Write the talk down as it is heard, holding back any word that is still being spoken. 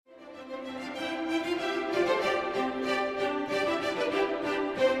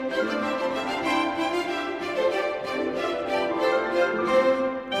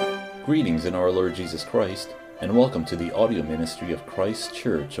Greetings in our Lord Jesus Christ, and welcome to the audio ministry of Christ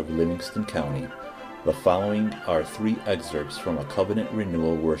Church of Livingston County. The following are 3 excerpts from a covenant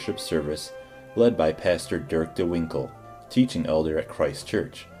renewal worship service led by Pastor Dirk DeWinkle, teaching elder at Christ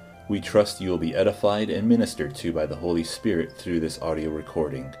Church. We trust you will be edified and ministered to by the Holy Spirit through this audio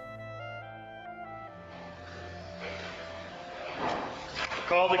recording. The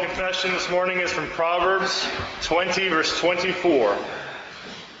call to confession this morning is from Proverbs 20, verse 24.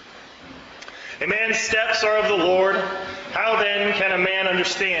 A man's steps are of the Lord. How then can a man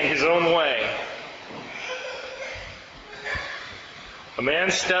understand his own way? A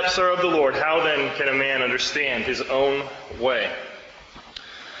man's steps are of the Lord. How then can a man understand his own way?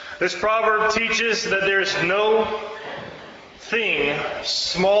 This proverb teaches that there's no thing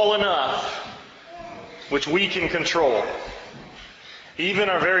small enough which we can control. Even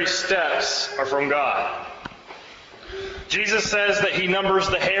our very steps are from God. Jesus says that He numbers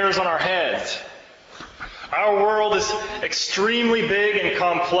the hairs on our heads. Our world is extremely big and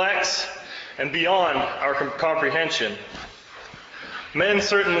complex and beyond our comprehension. Men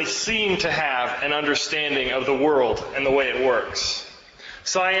certainly seem to have an understanding of the world and the way it works.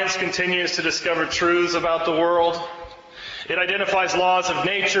 Science continues to discover truths about the world. It identifies laws of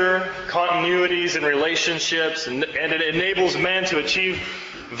nature, continuities in relationships, and it enables men to achieve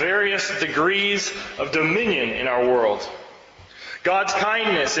various degrees of dominion in our world. God's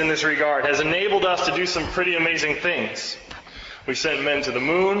kindness in this regard has enabled us to do some pretty amazing things. We sent men to the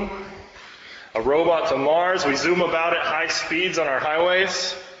moon, a robot to Mars. We zoom about at high speeds on our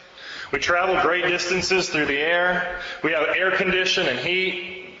highways. We travel great distances through the air. We have air condition and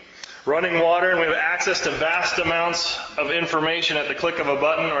heat, running water, and we have access to vast amounts of information at the click of a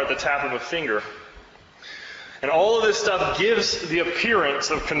button or at the tap of a finger. And all of this stuff gives the appearance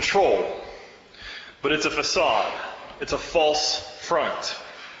of control, but it's a facade. It's a false front.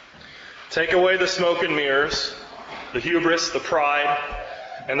 Take away the smoke and mirrors, the hubris, the pride,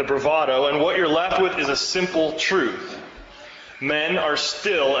 and the bravado, and what you're left with is a simple truth. Men are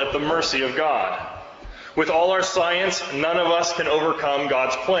still at the mercy of God. With all our science, none of us can overcome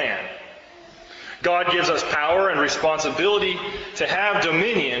God's plan. God gives us power and responsibility to have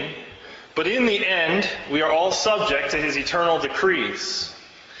dominion, but in the end, we are all subject to His eternal decrees.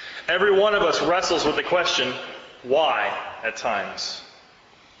 Every one of us wrestles with the question, why at times?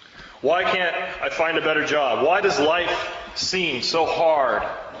 Why can't I find a better job? Why does life seem so hard?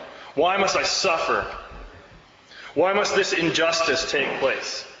 Why must I suffer? Why must this injustice take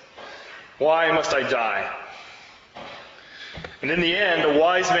place? Why must I die? And in the end, a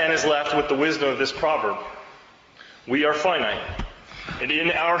wise man is left with the wisdom of this proverb. We are finite. And in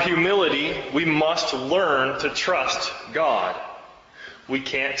our humility, we must learn to trust God. We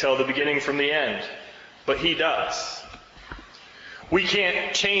can't tell the beginning from the end, but He does. We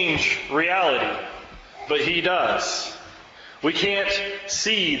can't change reality, but He does. We can't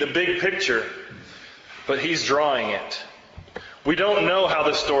see the big picture, but He's drawing it. We don't know how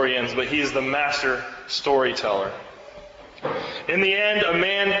the story ends, but He is the master storyteller. In the end, a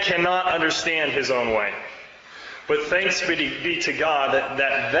man cannot understand his own way. But thanks be to God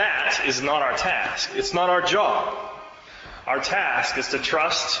that is not our task. It's not our job. Our task is to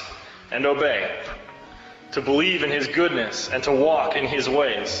trust and obey, to believe in His goodness and to walk in His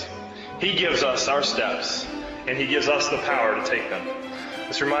ways. He gives us our steps, and He gives us the power to take them.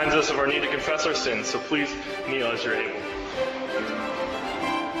 This reminds us of our need to confess our sins, so please kneel as you're able.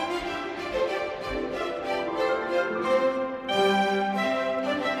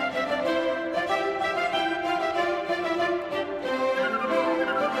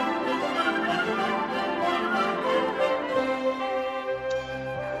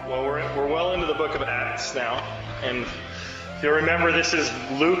 Now, and if you'll remember, this is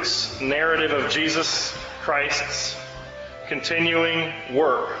Luke's narrative of Jesus Christ's continuing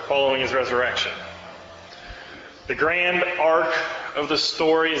work following His resurrection. The grand arc of the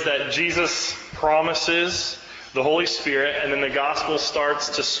story is that Jesus promises the Holy Spirit, and then the gospel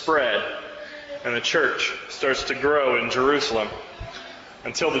starts to spread, and the church starts to grow in Jerusalem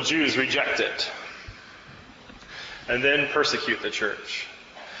until the Jews reject it and then persecute the church.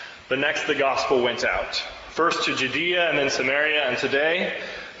 But next the gospel went out, first to Judea and then Samaria, and today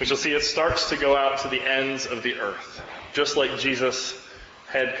we shall see it starts to go out to the ends of the earth, just like Jesus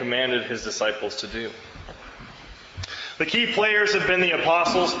had commanded His disciples to do. The key players have been the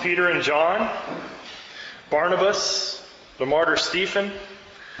apostles Peter and John, Barnabas, the martyr Stephen,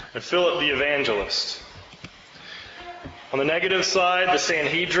 and Philip the evangelist. On the negative side, the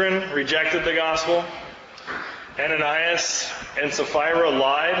Sanhedrin rejected the gospel. Ananias and Sapphira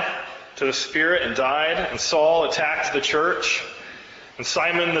lied to the Spirit and died, and Saul attacked the church, And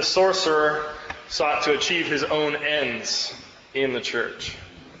Simon the sorcerer sought to achieve his own ends in the church.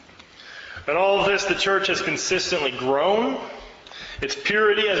 In all of this, the church has consistently grown. Its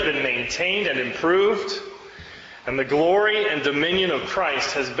purity has been maintained and improved. And the glory and dominion of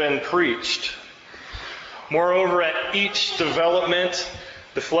Christ has been preached. Moreover, at each development,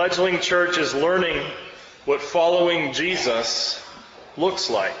 the fledgling church is learning what following Jesus looks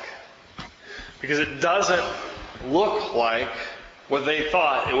like. Because it doesn't look like what they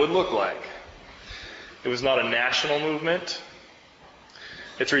thought it would look like. It was not a national movement.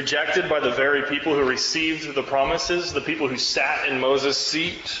 It's rejected by the very people who received the promises, the people who sat in Moses'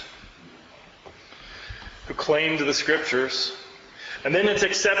 seat, who claimed the Scriptures. And then it's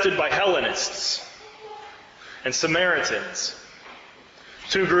accepted by Hellenists and Samaritans,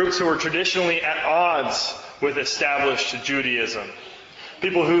 two groups who were traditionally at odds with established Judaism.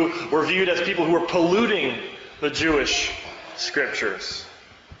 People who were viewed as people who were polluting the Jewish Scriptures.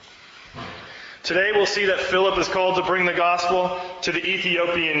 Today we'll see that Philip is called to bring the gospel to the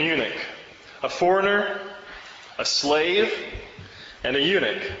Ethiopian eunuch, a foreigner, a slave, and a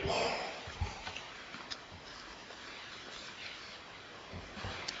eunuch.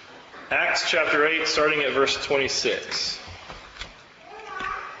 Acts chapter 8, starting at verse 26.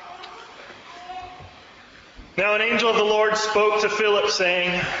 Now an angel of the Lord spoke to Philip,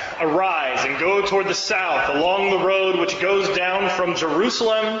 saying, Arise and go toward the south, along the road which goes down from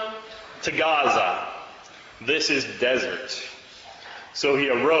Jerusalem to Gaza. This is desert. So he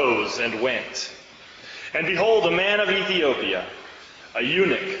arose and went. And behold, a man of Ethiopia, a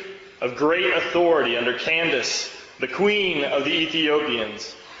eunuch of great authority under Candace, the queen of the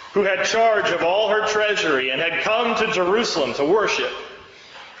Ethiopians, who had charge of all her treasury and had come to Jerusalem to worship,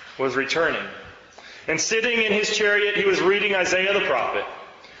 was returning. And sitting in his chariot, he was reading Isaiah the prophet.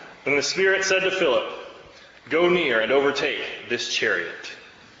 Then the Spirit said to Philip, Go near and overtake this chariot.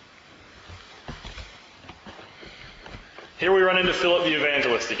 Here we run into Philip the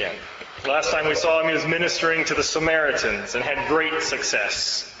evangelist again. Last time we saw him, he was ministering to the Samaritans and had great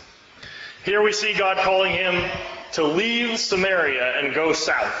success. Here we see God calling him to leave Samaria and go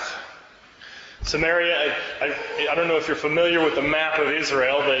south. Samaria, I don't know if you're familiar with the map of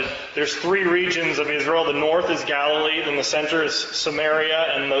Israel, but there's three regions of Israel. The north is Galilee, then the center is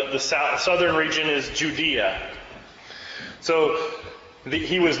Samaria, and the southern region is Judea. So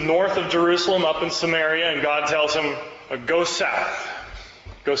he was north of Jerusalem, up in Samaria, and God tells him, go south.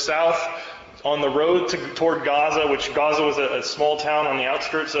 Go south on the road toward Gaza, which Gaza was a small town on the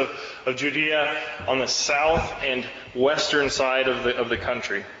outskirts of Judea, on the south and western side of the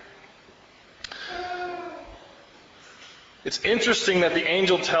country. It's interesting that the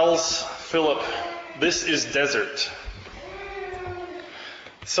angel tells Philip, this is desert.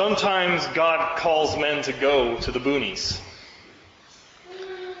 Sometimes God calls men to go to the boonies.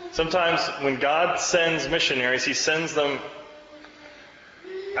 Sometimes when God sends missionaries, He sends them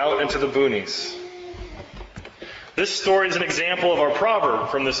out into the boonies. This story is an example of our proverb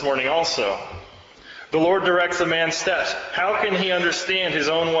from this morning also. The Lord directs a man's steps. How can he understand his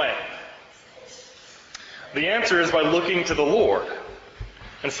own way? The answer is by looking to the Lord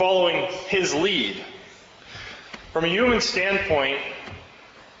and following His lead. From a human standpoint,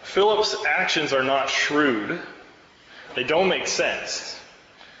 Philip's actions are not shrewd. They don't make sense.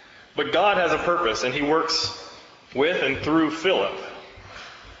 But God has a purpose, and He works with and through Philip.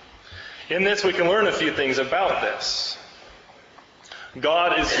 In this, we can learn a few things about this.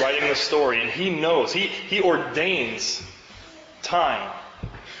 God is writing the story, and He knows. He ordains time.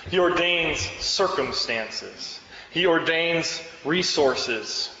 He ordains circumstances. He ordains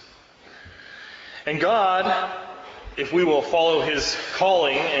resources. And God, if we will follow His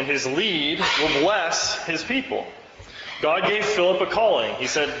calling and His lead, will bless His people. God gave Philip a calling. He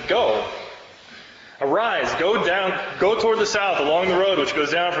said, go. Arise, go toward the south along the road which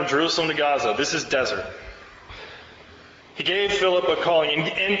goes down from Jerusalem to Gaza. This is desert. He gave Philip a calling.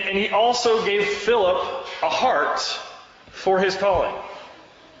 And He also gave Philip a heart for his calling.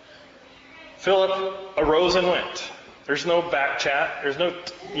 Philip arose and went. There's no back chat. There's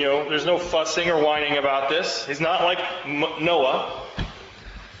no fussing or whining about this. He's not like Noah.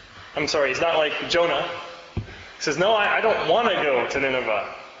 He's not like Jonah. He says, no, I don't want to go to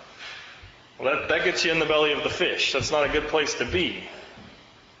Nineveh. Well, that gets you in the belly of the fish. That's not a good place to be.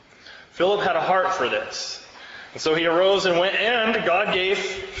 Philip had a heart for this. And so he arose and went, and God gave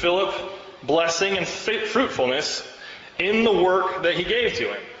Philip blessing and fruitfulness in the work that He gave to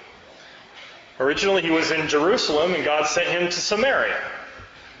him. Originally, he was in Jerusalem, and God sent him to Samaria.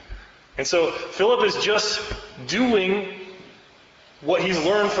 And so Philip is just doing what he's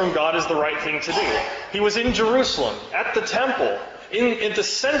learned from God is the right thing to do. He was in Jerusalem, at the temple, at the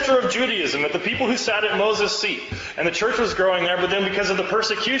center of Judaism, at the people who sat at Moses' seat. And the church was growing there, but then because of the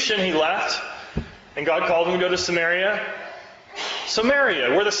persecution, he left. And God called him to go to Samaria,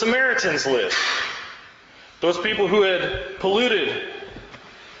 where the Samaritans lived. Those people who had polluted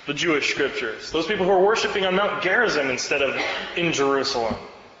the Jewish scriptures. Those people who were worshiping on Mount Gerizim instead of in Jerusalem.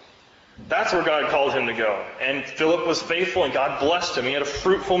 That's where God called him to go. And Philip was faithful, and God blessed him. He had a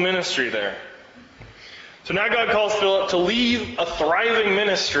fruitful ministry there. So now God calls Philip to leave a thriving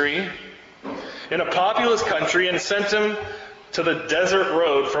ministry in a populous country and sent him to the desert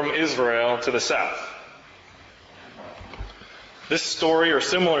road from Israel to the south. This story, or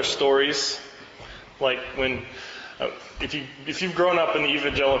similar stories, like when, if you've grown up in the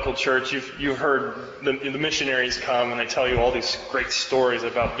evangelical church, you've heard the missionaries come and they tell you all these great stories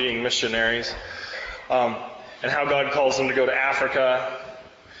about being missionaries, and how God calls them to go to Africa.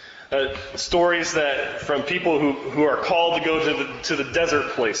 Stories that from people who are called to go to the desert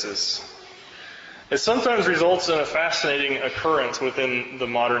places. It sometimes results in a fascinating occurrence within the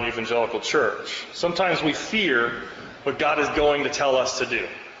modern evangelical church. Sometimes we fear what God is going to tell us to do.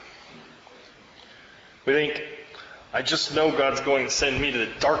 We think, I just know God's going to send me to the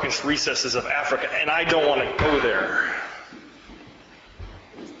darkest recesses of Africa, and I don't want to go there.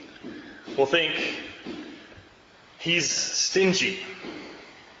 We'll think He's stingy.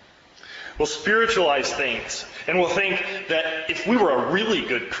 We'll spiritualize things, and we'll think that if we were a really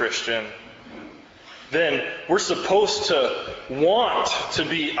good Christian, then we're supposed to want to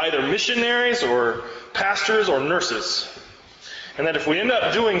be either missionaries or pastors or nurses. And that if we end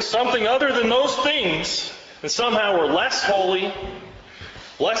up doing something other than those things, then somehow we're less holy,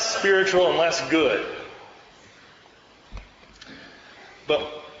 less spiritual, and less good. But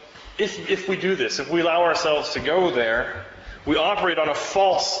if we do this, if we allow ourselves to go there, we operate on a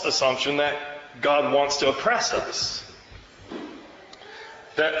false assumption that God wants to oppress us.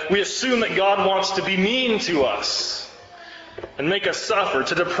 That we assume that God wants to be mean to us and make us suffer,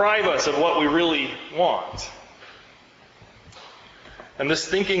 to deprive us of what we really want. And this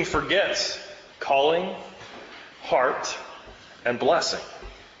thinking forgets calling, heart, and blessing.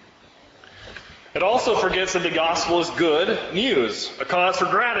 It also forgets that the gospel is good news, a cause for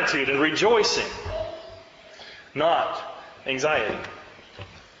gratitude and rejoicing, not anxiety.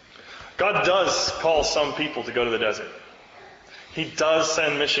 God does call some people to go to the desert. He does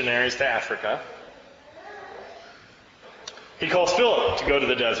send missionaries to Africa. He calls Philip to go to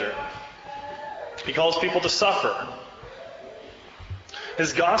the desert. He calls people to suffer.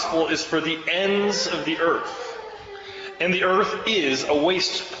 His gospel is for the ends of the earth. And the earth is a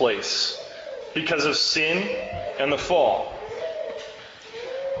waste place because of sin and the fall.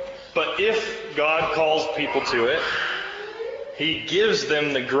 But if God calls people to it, He gives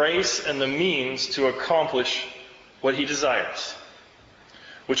them the grace and the means to accomplish what He desires,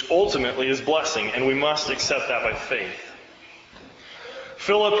 which ultimately is blessing, and we must accept that by faith.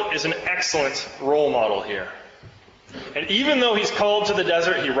 Philip is an excellent role model here. And even though he's called to the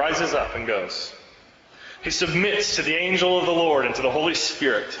desert, he rises up and goes. He submits to the angel of the Lord and to the Holy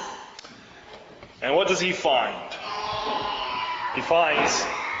Spirit. And what does he find? He finds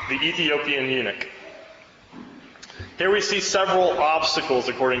the Ethiopian eunuch. Here we see several obstacles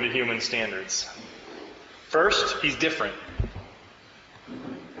according to human standards. First, he's different.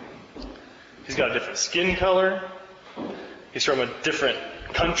 He's got a different skin color. He's from a different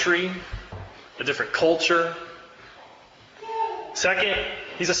country, a different culture. Second,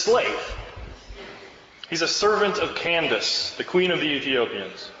 he's a slave. He's a servant of Candace, the queen of the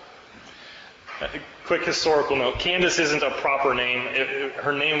Ethiopians. A quick historical note. Candace isn't a proper name.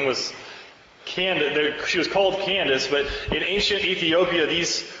 Her name was Candace. She was called Candace, but in ancient Ethiopia,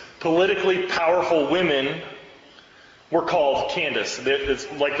 these politically powerful women were called Candace.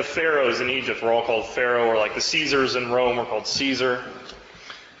 It's like the pharaohs in Egypt were all called Pharaoh, or like the Caesars in Rome were called Caesar.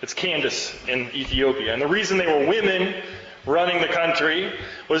 It's Candace in Ethiopia. And the reason they were women running the country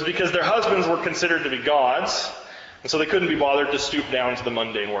was because their husbands were considered to be gods, and so they couldn't be bothered to stoop down to the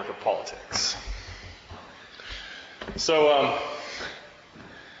mundane work of politics. So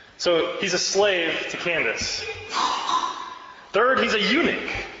he's a slave to Candace. Third, he's a eunuch.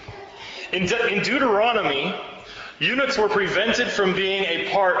 In Deuteronomy, eunuchs were prevented from being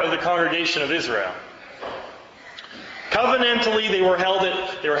a part of the congregation of Israel. Covenantally, they were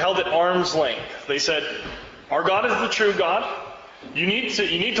held at arm's length. They said, "Our God is the true God. You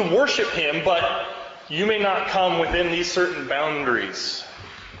need to worship Him, but you may not come within these certain boundaries."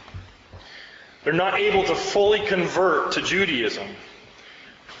 They're not able to fully convert to Judaism.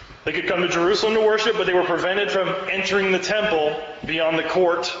 They could come to Jerusalem to worship, but they were prevented from entering the temple beyond the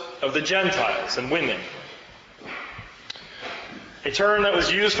court of the Gentiles and women. A term that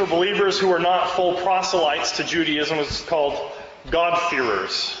was used for believers who were not full proselytes to Judaism was called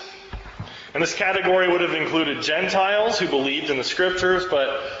God-fearers. And this category would have included Gentiles who believed in the Scriptures,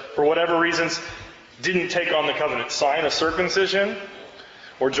 but for whatever reasons didn't take on the covenant sign of circumcision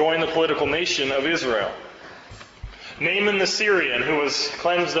or join the political nation of Israel. Naaman the Syrian, who was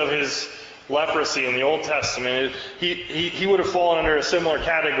cleansed of his leprosy in the Old Testament, he would have fallen under a similar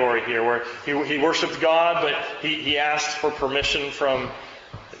category here, where he worshipped God, but he asked for permission from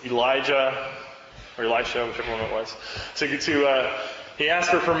Elijah, or Elisha, whichever one it was. He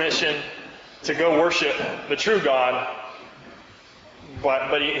asked for permission to go worship the true God,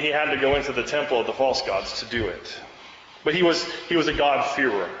 but he had to go into the temple of the false gods to do it. But he was a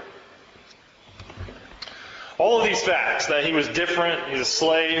God-fearer. All of these facts, that he was different, he's a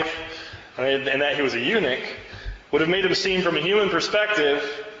slave, and that he was a eunuch, would have made him seem from a human perspective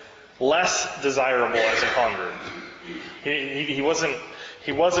less desirable as a convert. He wasn't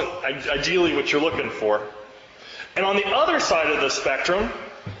ideally what you're looking for. And on the other side of the spectrum,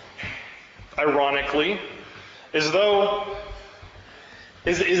 ironically, is that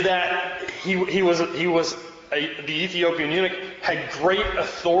the Ethiopian eunuch had great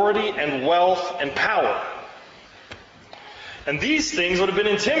authority and wealth and power. And these things would have been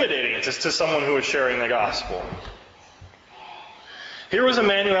intimidating to someone who was sharing the gospel. Here was a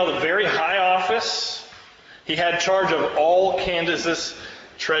man who held a very high office. He had charge of all Candace's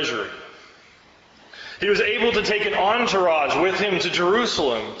treasury. He was able to take an entourage with him to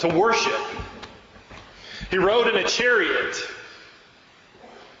Jerusalem to worship. He rode in a chariot.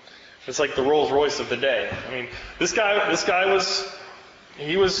 It's like the Rolls Royce of the day. I mean, this guy was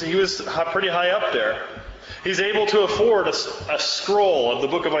pretty high up there. He's able to afford a scroll of the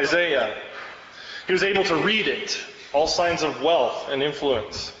book of Isaiah. He was able to read it. All signs of wealth and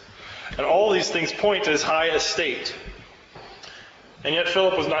influence. And all these things point to his high estate. And yet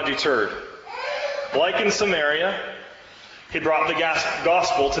Philip was not deterred. Like in Samaria, he brought the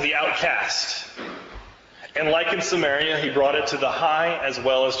gospel to the outcast. And like in Samaria, he brought it to the high as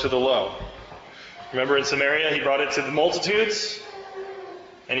well as to the low. Remember, in Samaria, he brought it to the multitudes,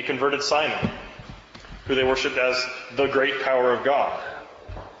 and he converted Simon, who they worshipped as the great power of God.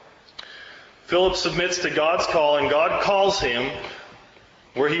 Philip submits to God's call, and God calls him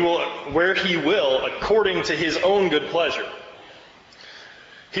where he will according to his own good pleasure.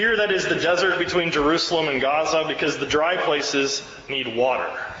 Here, that is the desert between Jerusalem and Gaza, because the dry places need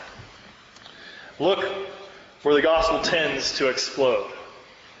water. Look where the gospel tends to explode.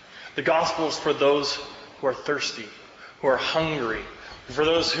 The gospel is for those who are thirsty, who are hungry, for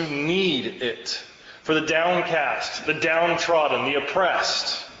those who need it, for the downcast, the downtrodden, the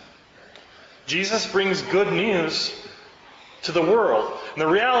oppressed. Jesus brings good news to the world. And the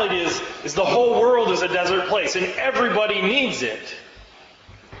reality is the whole world is a desert place, and everybody needs it.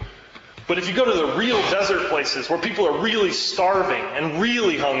 But if you go to the real desert places where people are really starving and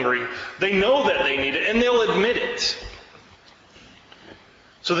really hungry, they know that they need it, and they'll admit it.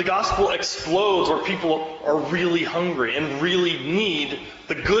 So the gospel explodes where people are really hungry and really need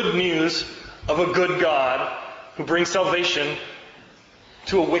the good news of a good God who brings salvation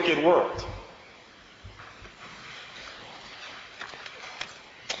to a wicked world.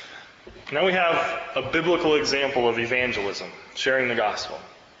 Now we have a biblical example of evangelism, sharing the gospel.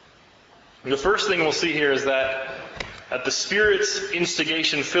 And the first thing we'll see here is that at the Spirit's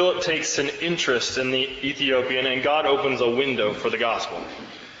instigation, Philip takes an interest in the Ethiopian, and God opens a window for the gospel.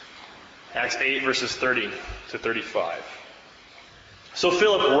 Acts 8, verses 30 to 35. So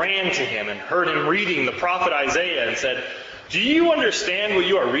Philip ran to him and heard him reading the prophet Isaiah and said, "Do you understand what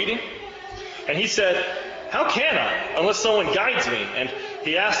you are reading?" And he said, "How can I, unless someone guides me?" And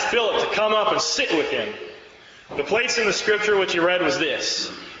he asked Philip to come up and sit with him. The place in the scripture which he read was this: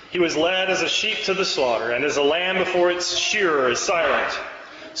 "He was led as a sheep to the slaughter, and as a lamb before its shearer is silent,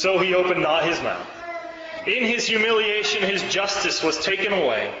 so he opened not his mouth. In his humiliation his justice was taken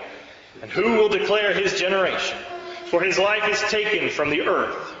away. And who will declare his generation? For his life is taken from the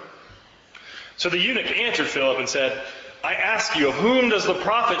earth." So the eunuch answered Philip and said, "I ask you, of whom does the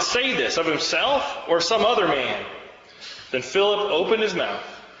prophet say this? Of himself or some other man?" Then Philip opened his mouth,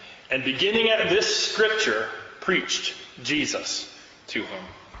 and beginning at this scripture, preached Jesus to him.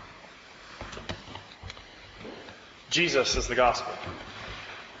 Jesus is the gospel.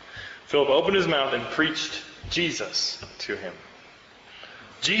 Philip opened his mouth and preached Jesus to him.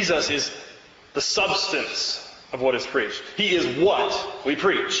 Jesus is the substance of what is preached. He is what we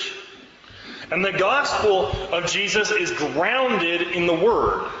preach. And the gospel of Jesus is grounded in the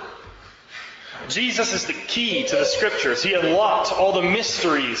Word. Jesus is the key to the Scriptures. He unlocked all the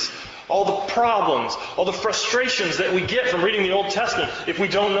mysteries, all the problems, all the frustrations that we get from reading the Old Testament if we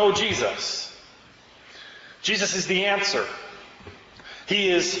don't know Jesus. Jesus is the answer. He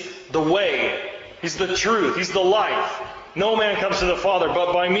is the way. He's the truth. He's the life. No man comes to the Father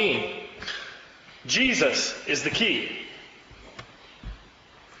but by me. Jesus is the key.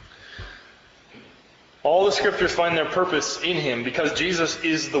 All the Scriptures find their purpose in Him because Jesus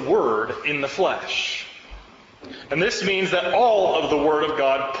is the Word in the flesh. And this means that all of the Word of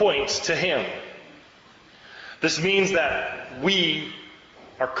God points to Him. This means that we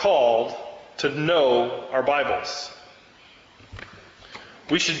are called to know our Bibles.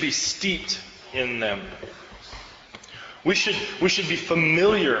 We should be steeped in them. We should be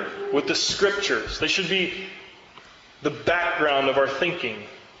familiar with the Scriptures. They should be the background of our thinking.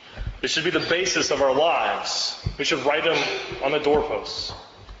 They should be the basis of our lives. We should write them on the doorposts.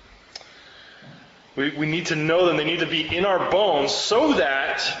 We need to know them. They need to be in our bones so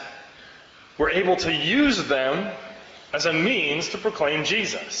that we're able to use them as a means to proclaim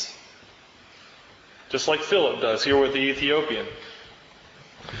Jesus. Just like Philip does here with the Ethiopian.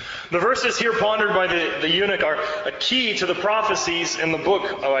 The verses here pondered by the eunuch are a key to the prophecies in the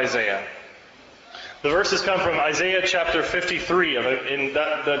book of Isaiah. The verses come from Isaiah chapter 53.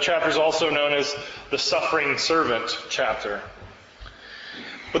 The chapter is also known as the Suffering Servant chapter.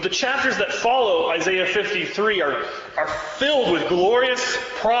 But the chapters that follow Isaiah 53 are filled with glorious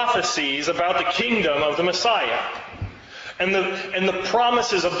prophecies about the kingdom of the Messiah and the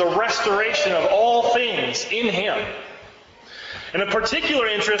promises of the restoration of all things in Him. And of particular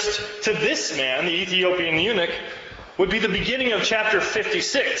interest to this man, the Ethiopian eunuch, would be the beginning of chapter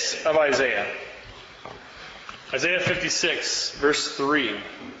 56 of Isaiah. Isaiah 56, verse 3.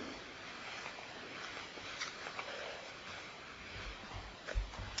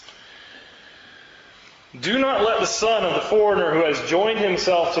 Do not let the son of the foreigner who has joined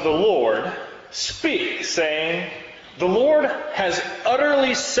himself to the Lord speak, saying, the Lord has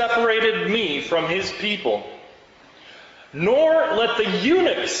utterly separated me from His people. Nor let the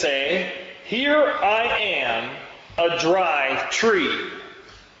eunuch say, here I am, a dry tree.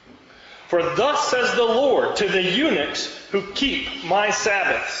 For thus says the Lord to the eunuchs who keep my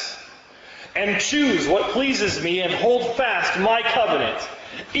Sabbaths, and choose what pleases me, and hold fast my covenant.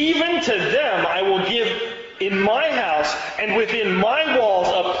 Even to them I will give in my house and within my walls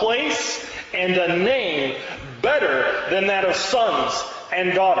a place and a name better than that of sons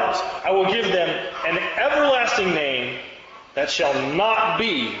and daughters. I will give them an everlasting name that shall not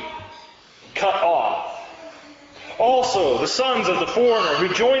be cut off. Also, the sons of the foreigner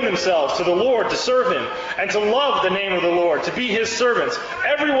who join themselves to the Lord to serve Him and to love the name of the Lord, to be His servants,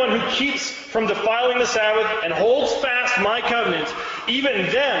 everyone who keeps from defiling the Sabbath and holds fast my covenant, even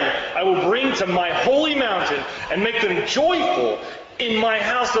them I will bring to my holy mountain and make them joyful in my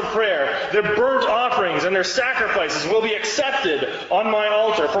house of prayer. Their burnt offerings and their sacrifices will be accepted on my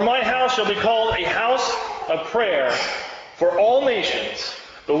altar. For my house shall be called a house of prayer for all nations.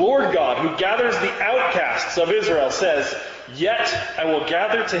 The Lord God, who gathers the outcasts of Israel, says, yet I will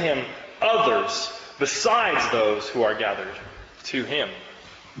gather to Him others besides those who are gathered to Him.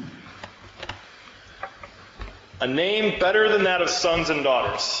 A name better than that of sons and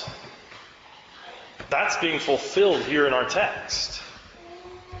daughters. That's being fulfilled here in our text.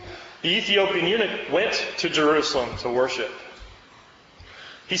 The Ethiopian eunuch went to Jerusalem to worship.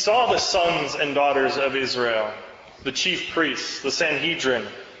 He saw the sons and daughters of Israel, the chief priests, the Sanhedrin.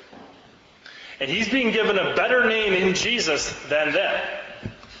 And he's being given a better name in Jesus than them.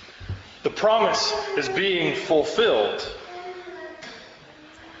 The promise is being fulfilled.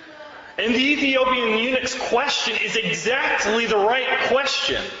 And the Ethiopian eunuch's question is exactly the right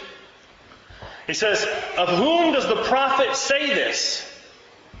question. He says, of whom does the prophet say this?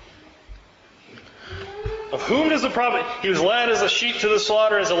 Of whom does the prophet? He was led as a sheep to the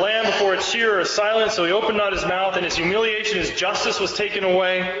slaughter, as a lamb before its shearer is silent, so he opened not his mouth. In his humiliation his justice was taken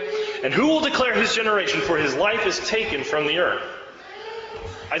away. And who will declare his generation? For his life is taken from the earth.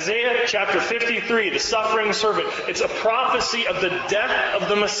 Isaiah chapter 53, the suffering servant. It's a prophecy of the death of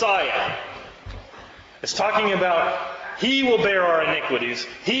the Messiah. It's talking about He will bear our iniquities.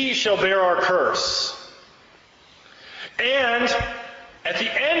 He shall bear our curse. And at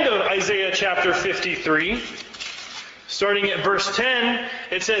the end of Isaiah chapter 53, starting at verse 10,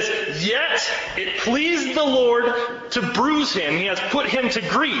 it says, yet it pleased the Lord to bruise him. He has put him to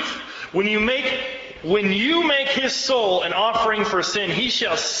grief. When you make his soul an offering for sin, he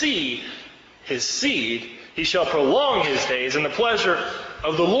shall see his seed. He shall prolong his days, and the pleasure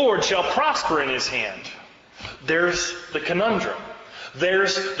of the Lord shall prosper in his hand. There's the conundrum.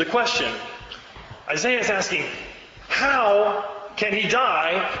 There's the question. Isaiah is asking, how can he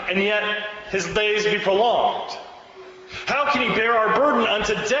die and yet his days be prolonged? How can he bear our burden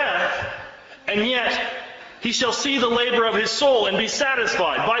unto death and yet he shall see the labor of his soul and be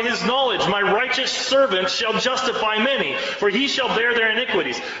satisfied? By his knowledge my righteous servant shall justify many, for he shall bear their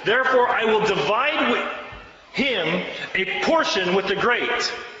iniquities. Therefore I will divide with him a portion with the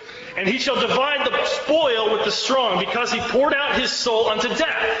great, and he shall divide the spoil with the strong, because he poured out his soul unto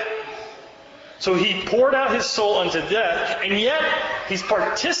death. So he poured out his soul unto death, and yet he's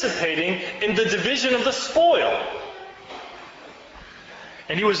participating in the division of the spoil.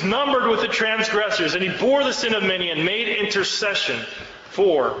 And he was numbered with the transgressors, and he bore the sin of many and made intercession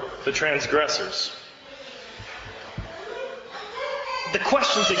for the transgressors. The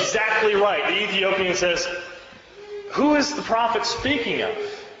question's exactly right. The Ethiopian says, who is the prophet speaking of?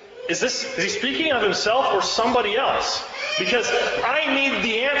 Is he speaking of himself or somebody else? Because I need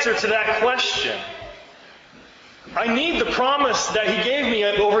the answer to that question. I need the promise that he gave me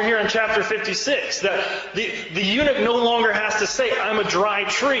over here in chapter 56, that the eunuch no longer has to say, I'm a dry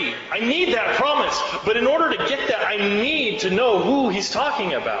tree. I need that promise. But in order to get that, I need to know who he's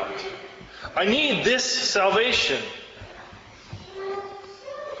talking about. I need this salvation.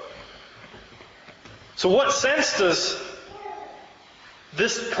 So what sense does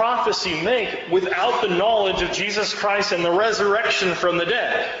this prophecy make without the knowledge of Jesus Christ and the resurrection from the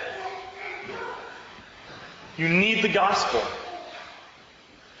dead? You need the gospel.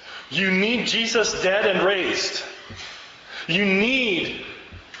 You need Jesus dead and raised. You need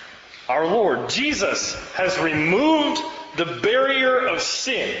our Lord. Jesus has removed the barrier of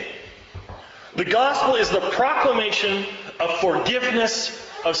sin. The gospel is the proclamation of forgiveness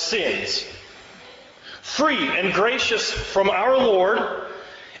of sins. Free and gracious from our Lord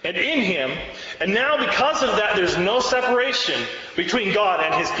and in Him. And now because of that, there's no separation between God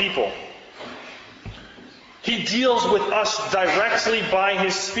and His people. He deals with us directly by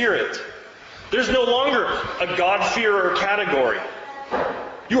His Spirit. There's no longer a God-fearer category.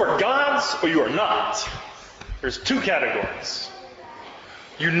 You are God's or you are not. There's two categories.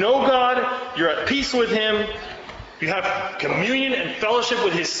 You know God, you're at peace with Him, you have communion and fellowship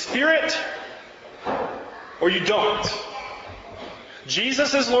with His Spirit, or you don't.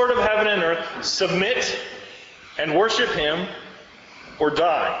 Jesus is Lord of heaven and earth. Submit and worship Him, or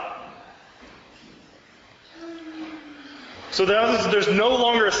die. So there's no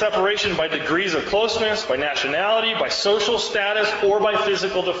longer a separation by degrees of closeness, by nationality, by social status, or by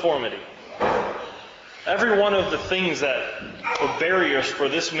physical deformity. Every one of the things that were barriers for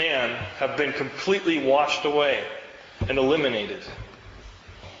this man have been completely washed away and eliminated.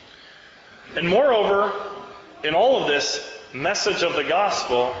 And moreover, in all of this message of the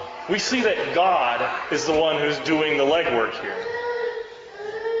gospel, we see that God is the one who's doing the legwork here.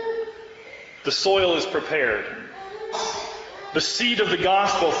 The soil is prepared. The seed of the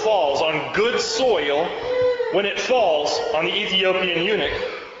gospel falls on good soil when it falls on the Ethiopian eunuch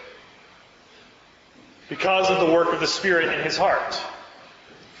because of the work of the Spirit in his heart.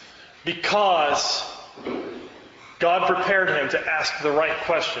 Because God prepared him to ask the right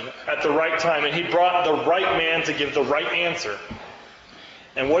question at the right time, and He brought the right man to give the right answer.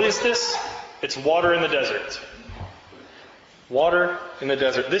 And what is this? It's water in the desert. Water in the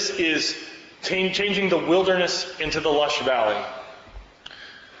desert. This is changing the wilderness into the lush valley.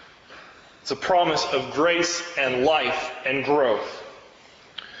 It's a promise of grace and life and growth.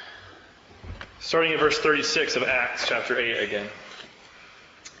 Starting at verse 36 of Acts chapter 8 again.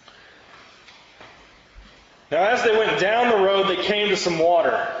 Now as they went down the road, they came to some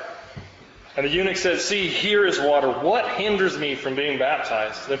water. And the eunuch said, "See, here is water. What hinders me from being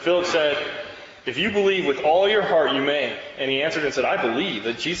baptized?" Then Philip said, "If you believe with all your heart, you may." And he answered and said, "I believe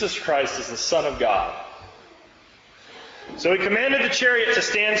that Jesus Christ is the Son of God." So he commanded the chariot to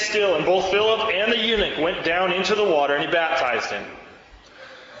stand still, and both Philip and the eunuch went down into the water, and he baptized him.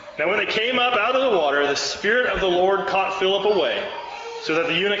 Now when they came up out of the water, the Spirit of the Lord caught Philip away, so that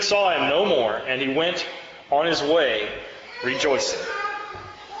the eunuch saw him no more, and he went on his way rejoicing.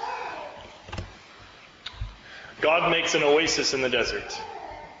 God makes an oasis in the desert.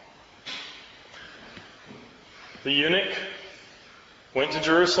 The eunuch went to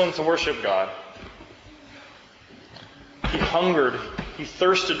Jerusalem to worship God. He hungered, he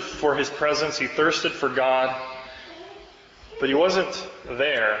thirsted for His presence, he thirsted for God, but he wasn't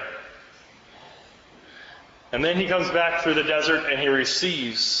there. And then he comes back through the desert and he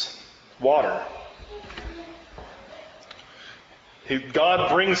receives water. God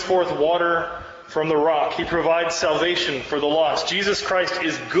brings forth water from the rock. He provides salvation for the lost. Jesus Christ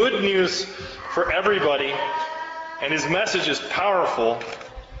is good news for everybody, and His message is powerful,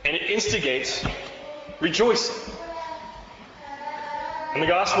 and it instigates rejoicing. And the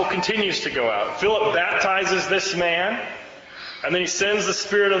gospel continues to go out. Philip baptizes this man, and then he sends the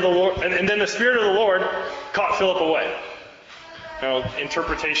Spirit of the Lord, and then the Spirit of the Lord caught Philip away. Now,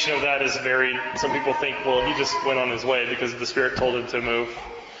 interpretation of that is varied. Some people think, well, he just went on his way because the Spirit told him to move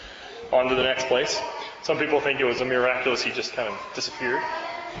on to the next place. Some people think it was a miraculous, he just kind of disappeared.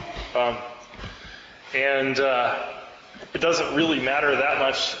 It doesn't really matter that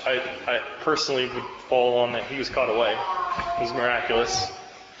much. I personally would fall on that he was caught away. It was miraculous.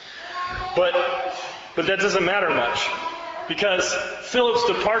 But that doesn't matter much, because Philip's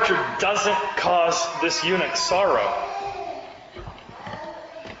departure doesn't cause this eunuch sorrow.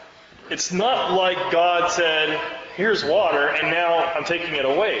 It's not like God said, here's water, and now I'm taking it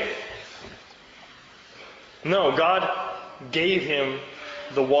away. No, God gave him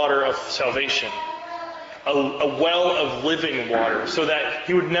the water of salvation, a well of living water, so that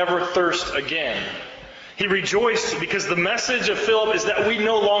he would never thirst again. He rejoiced because the message of Philip is that we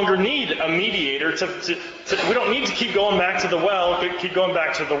no longer need a mediator. We don't need to keep going back to the well, but keep going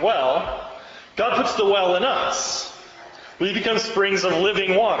back to the well. God puts the well in us. We become springs of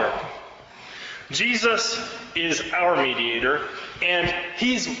living water. Jesus is our mediator, and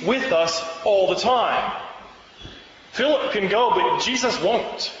he's with us all the time. Philip can go, but Jesus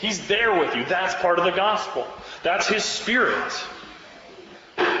won't. He's there with you. That's part of the gospel. That's his Spirit.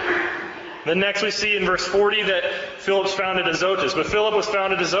 Then next we see in verse 40 that Philip's found at Azotus. But Philip was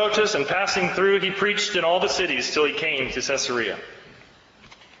found at Azotus, and passing through, he preached in all the cities till he came to Caesarea.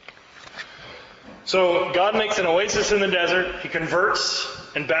 So God makes an oasis in the desert. He converts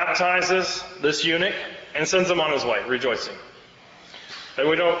and baptizes this eunuch and sends him on his way, rejoicing. And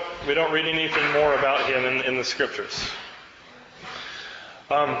we don't read anything more about him in the scriptures.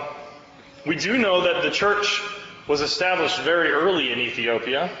 We do know that the church was established very early in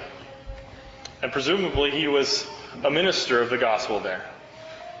Ethiopia, and presumably he was a minister of the gospel there.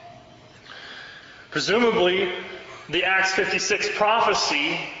 Presumably, the Acts 56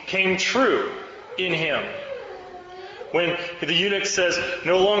 prophecy came true in him. When the eunuch says,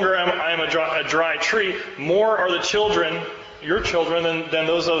 no longer am I a dry tree, more are the children, your children, than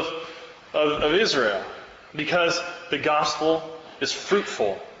those of Israel, because the gospel is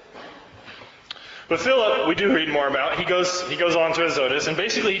fruitful. But Philip, we do read more about. He goes on to Azotus, and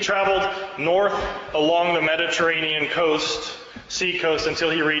basically he traveled north along the Mediterranean coast, sea coast, until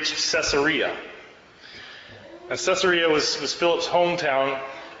he reached Caesarea. And Caesarea was Philip's hometown.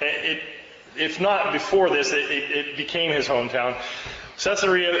 If not before this, it became his hometown.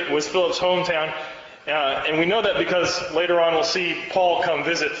 Caesarea was Philip's hometown, and we know that because later on we'll see Paul come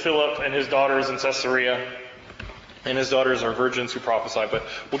visit Philip and his daughters in Caesarea, and his daughters are virgins who prophesy, but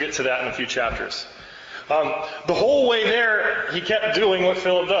we'll get to that in a few chapters. The whole way there, he kept doing what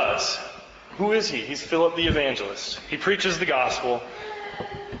Philip does. Who is he? He's Philip the evangelist. He preaches the gospel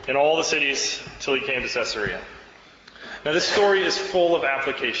in all the cities till he came to Caesarea. Now this story is full of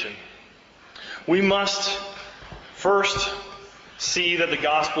application. We must first see that the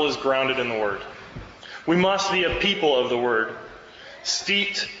gospel is grounded in the Word. We must be a people of the Word,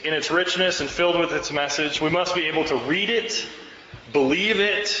 steeped in its richness and filled with its message. We must be able to read it, believe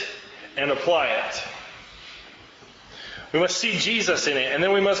it, and apply it. We must see Jesus in it, and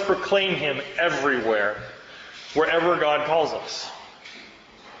then we must proclaim Him everywhere, wherever God calls us.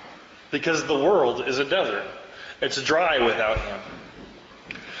 Because the world is a desert. It's dry without Him.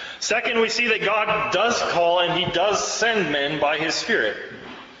 Second, we see that God does call and He does send men by His Spirit.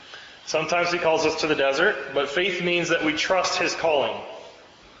 Sometimes He calls us to the desert, but faith means that we trust His calling,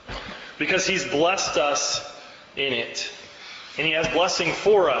 because He's blessed us in it. And He has blessing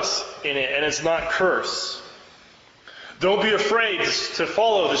for us in it, and it's not curse. Don't be afraid to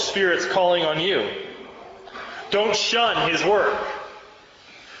follow the Spirit's calling on you. Don't shun His work.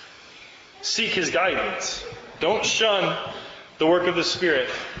 Seek His guidance. Don't shun the work of the Spirit.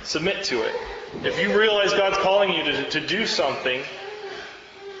 Submit to it. If you realize God's calling you to do something,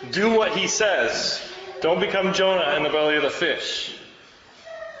 do what He says. Don't become Jonah in the belly of the fish.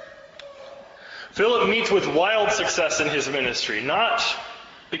 Philip meets with wild success in his ministry, not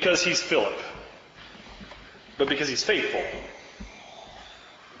because he's Philip, but because he's faithful.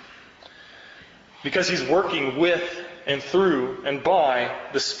 Because he's working with and through and by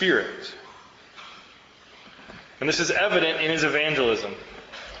the Spirit. And this is evident in his evangelism.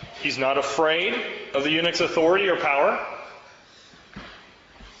 He's not afraid of the eunuch's authority or power.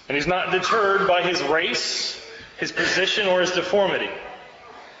 And he's not deterred by his race, his position, or his deformity.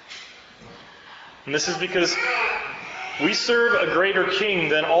 And this is because we serve a greater king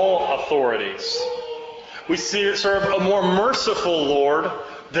than all authorities. We serve a more merciful Lord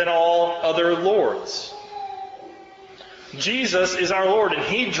than all other lords. Jesus is our Lord, and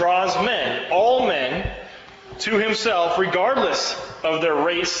He draws men, all men, to Himself, regardless of their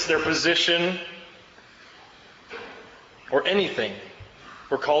race, their position, or anything.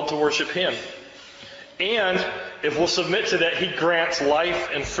 We're called to worship Him. And if we'll submit to that, He grants life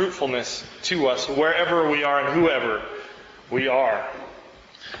and fruitfulness to us wherever we are and whoever we are.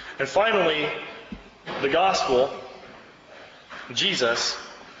 And finally, the gospel, Jesus,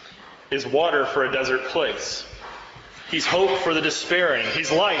 is water for a desert place. He's hope for the despairing.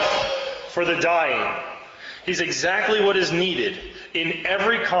 He's life for the dying. He's exactly what is needed in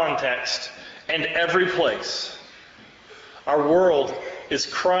every context and every place. Our world is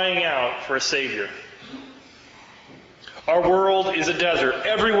crying out for a Savior. Our world is a desert.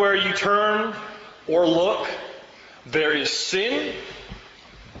 Everywhere you turn or look, there is sin,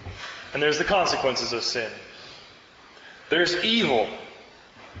 and there's the consequences of sin. There's evil,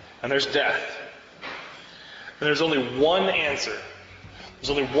 and there's death. And there's only one answer. There's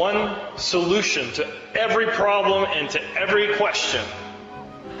only one solution to every problem and to every question.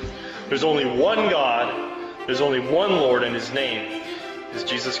 There's only one God. There's only one Lord, and His name is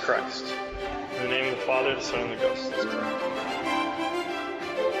Jesus Christ. In the name of the Father, the Son, and the Ghost. Let's pray.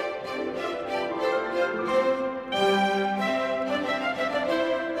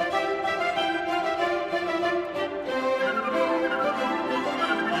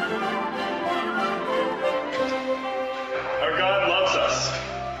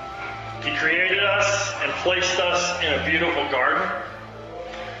 Placed us in a beautiful garden,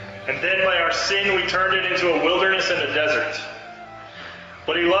 and then by our sin we turned it into a wilderness and a desert.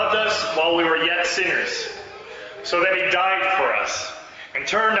 But He loved us while we were yet sinners, so that He died for us and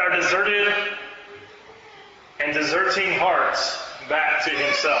turned our deserted and deserting hearts back to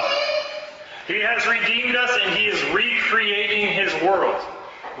Himself. He has redeemed us, and He is recreating His world,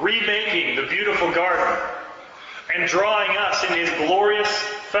 remaking the beautiful garden, and drawing us into His glorious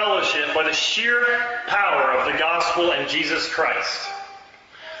fellowship by the sheer power of the gospel and Jesus Christ.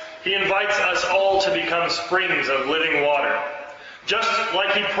 He invites us all to become springs of living water, just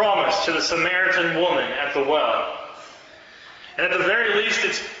like He promised to the Samaritan woman at the well. And at the very least,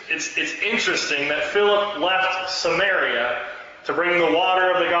 it's interesting that Philip left Samaria to bring the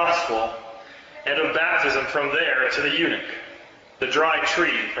water of the gospel and of baptism from there to the eunuch, the dry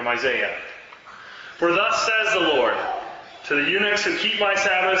tree from Isaiah. For thus says the Lord, to the eunuchs who keep my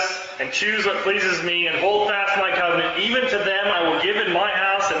Sabbaths and choose what pleases me and hold fast my covenant, even to them I will give in my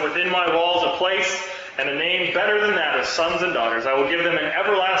house and within my walls a place and a name better than that of sons and daughters. I will give them an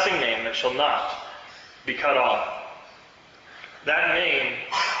everlasting name that shall not be cut off. That name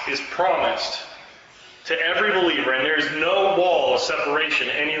is promised to every believer, and there is no wall of separation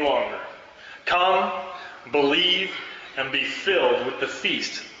any longer. Come, believe, and be filled with the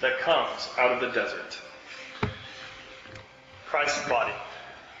feast that comes out of the desert. Christ's body,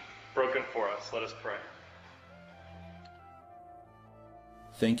 broken for us. Let us pray.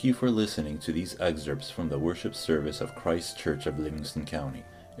 Thank you for listening to these excerpts from the worship service of Christ Church of Livingston County.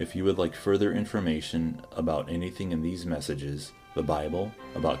 If you would like further information about anything in these messages, the Bible,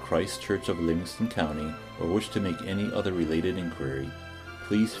 about Christ Church of Livingston County, or wish to make any other related inquiry,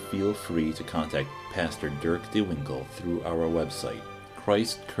 please feel free to contact Pastor Dirk DeWinkle through our website,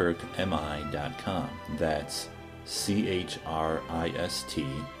 ChristKirkMI.com. That's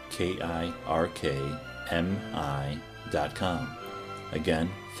ChristKirkMI.com.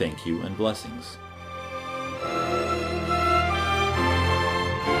 Again, thank you and blessings.